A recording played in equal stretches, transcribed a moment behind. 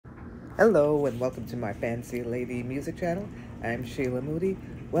Hello and welcome to my Fancy Lady music channel. I'm Sheila Moody.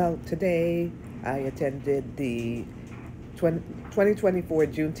 Well, today I attended the 2024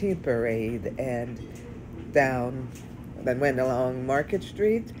 Juneteenth parade and down, then went along Market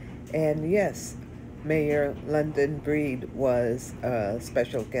Street. And yes, Mayor London Breed was a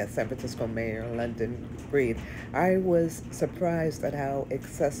special guest, San Francisco Mayor London Breed. I was surprised at how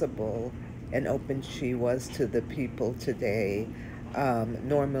accessible and open she was to the people today.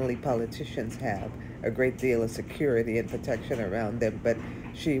 Normally, politicians have a great deal of security and protection around them, but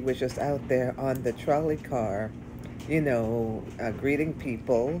she was just out there on the trolley car, greeting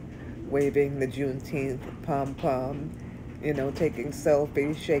people, waving the Juneteenth pom pom, taking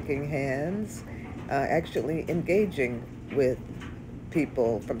selfies, shaking hands, actually engaging with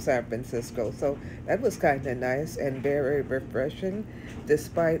people from San Francisco. So that was kind of nice and very refreshing.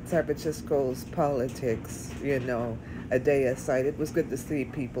 Despite San Francisco's politics, a day aside, it was good to see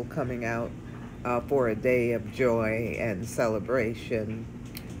people coming out for a day of joy and celebration,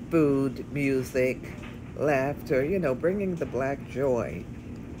 food, music, laughter, bringing the black joy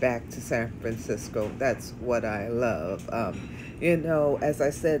back to San Francisco. That's what I love. As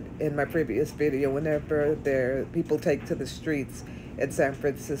I said in my previous video, whenever people take to the streets in San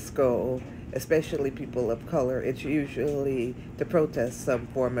Francisco, especially people of color, it's usually to protest some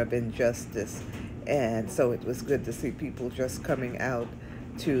form of injustice. And so it was good to see people just coming out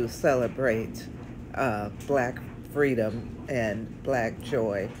to celebrate black freedom and black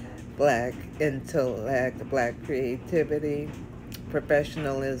joy, black intellect, black creativity,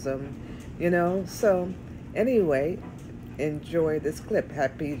 professionalism, So, anyway, enjoy this clip.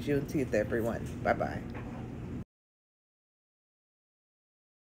 Happy Juneteenth, everyone. Bye bye.